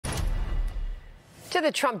To the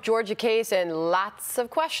Trump Georgia case, and lots of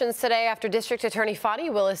questions today after District Attorney Fani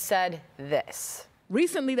Willis said this.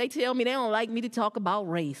 Recently, they tell me they don't like me to talk about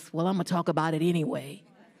race. Well, I'm going to talk about it anyway.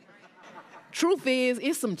 Truth is,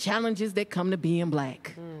 it's some challenges that come to being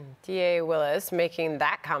black. DA Willis making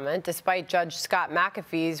that comment despite Judge Scott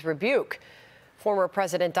McAfee's rebuke. Former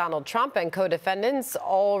President Donald Trump and co-defendants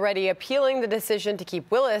already appealing the decision to keep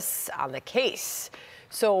Willis on the case.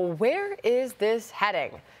 So where is this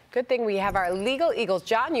heading? Good thing we have our legal eagles,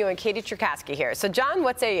 John, you and Katie Cherkasky here. So, John,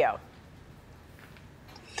 what say you?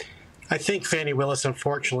 I think Fani Willis,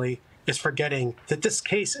 unfortunately, is forgetting that this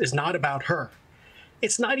case is not about her.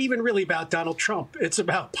 It's not even really about Donald Trump. It's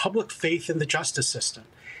about public faith in the justice system.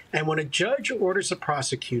 And when a judge orders a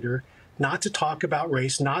prosecutor not to talk about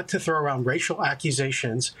race, not to throw around racial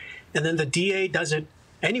accusations, and then the DA does it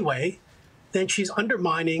anyway, then she's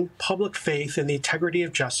undermining public faith in the integrity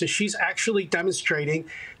of justice. She's actually demonstrating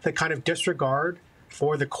the kind of disregard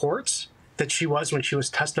for the courts that she was when she was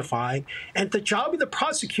testifying. And the job of the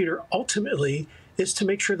prosecutor ultimately is to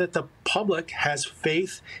make sure that the public has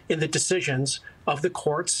faith in the decisions of the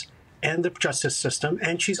courts and the justice system.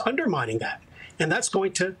 And she's undermining that. And that's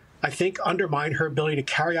going to, I think, undermine her ability to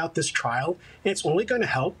carry out this trial. And it's only going to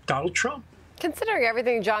help Donald Trump. Considering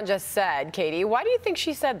everything John just said, Katie, why do you think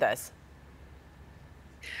she said this?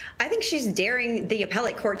 I think she's daring the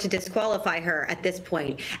appellate court to disqualify her at this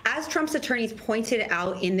point. As Trump's attorneys pointed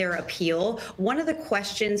out in their appeal, one of the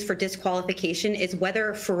questions for disqualification is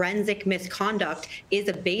whether forensic misconduct is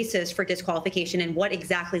a basis for disqualification and what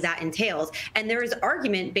exactly that entails. And there is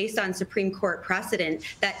argument based on Supreme Court precedent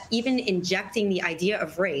that even injecting the idea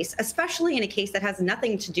of race, especially in a case that has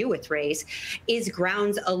nothing to do with race, is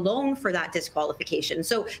grounds alone for that disqualification.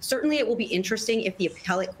 So certainly it will be interesting if the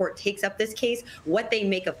appellate court takes up this case, what they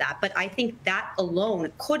make of that. But I think that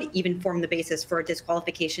alone could even form the basis for a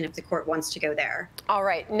disqualification if the court wants to go there. All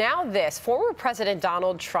right. Now this, former President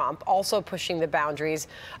Donald Trump also pushing the boundaries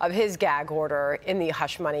of his gag order in the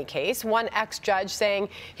hush money case. One ex-judge saying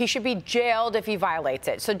he should be jailed if he violates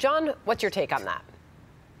it. So, John, what's your take on that?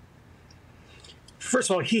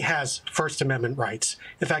 First of all, he has First Amendment rights.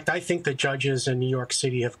 In fact, I think the judges in New York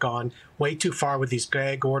City have gone way too far with these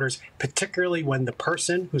gag orders, particularly when the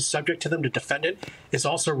person who's subject to them, the defendant, is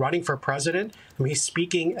also running for president. I mean, he's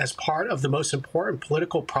speaking as part of the most important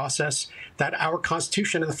political process that our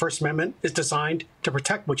Constitution and the First Amendment is designed to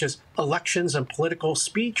protect, which is elections and political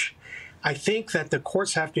speech. I think that the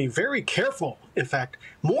courts have to be very careful, in fact,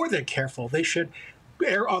 more than careful. They should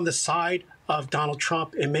err on the side of Donald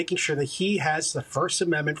Trump in making sure that he has the First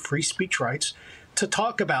Amendment free speech rights to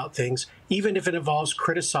talk about things, even if it involves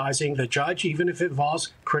criticizing the judge, even if it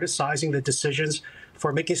involves criticizing the decisions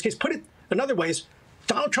for making his case. Put it another way is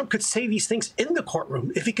Donald Trump could say these things in the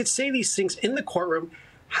courtroom. If he could say these things in the courtroom,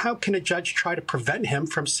 how can a judge try to prevent him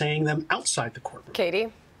from saying them outside the courtroom?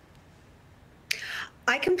 Katie?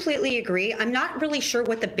 I completely agree. I'm not really sure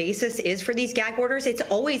what the basis is for these gag orders. It's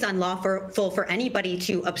always unlawful for anybody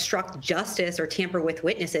to obstruct justice or tamper with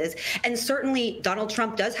witnesses. And certainly Donald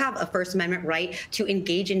Trump does have a First Amendment right to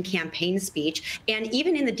engage in campaign speech. And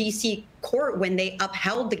even in the D.C. court, when they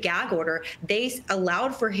upheld the gag order, they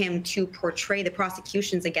allowed for him to portray the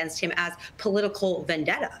prosecutions against him as political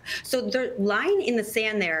vendetta. So the line in the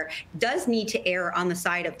sand there does need to err on the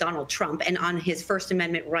side of Donald Trump and on his First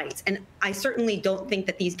Amendment rights. And I certainly don't think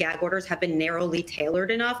that these gag orders have been narrowly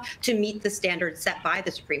tailored enough to meet the standards set by the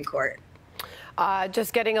Supreme Court.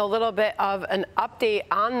 Just getting a little bit of an update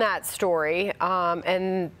on that story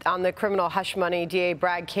and on the criminal hush money DA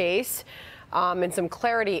Bragg case. And some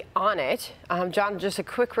clarity on it. John, just a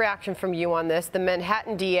quick reaction from you on this. The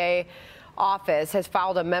Manhattan DA office has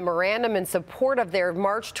filed a memorandum in support of their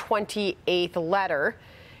March 28th letter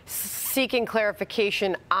seeking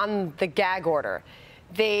clarification on the gag order.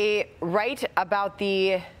 They write about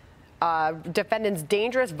the defendant's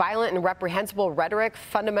dangerous, violent, and reprehensible rhetoric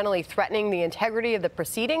fundamentally threatening the integrity of the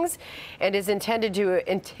proceedings and is intended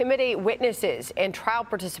to intimidate witnesses and trial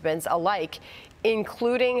participants alike,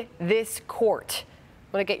 including this court.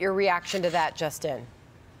 I want to get your reaction to that, Justin.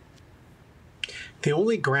 The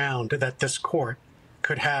only ground that this court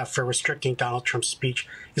could have for restricting Donald Trump's speech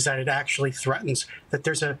is that it actually threatens that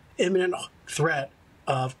there's an imminent threat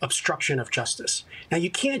of obstruction of justice. Now, you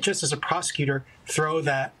can't just as a prosecutor throw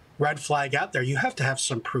that red flag out there. You have to have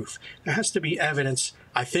some proof. There has to be evidence,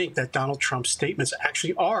 I think, that Donald Trump's statements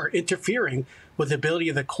actually are interfering with the ability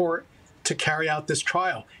of the court to carry out this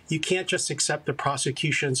trial. You can't just accept the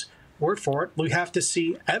prosecution's word for it. We have to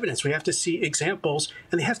see evidence. We have to see examples,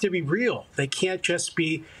 and they have to be real. They can't just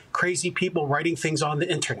be crazy people writing things on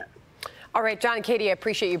the internet. All right, John, Katie, I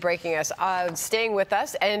appreciate you breaking us, staying with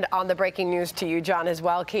us, and on the breaking news to you, John, as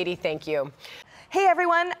well. Katie, thank you. Hey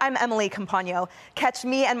everyone, I'm Emily Campagno. Catch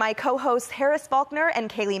me and my co-hosts Harris Faulkner and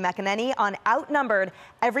Kaylee McEnany on Outnumbered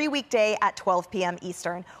every weekday at 12 p.m.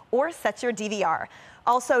 Eastern, or set your DVR.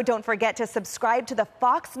 Also, don't forget to subscribe to the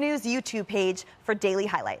Fox News YouTube page for daily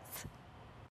highlights.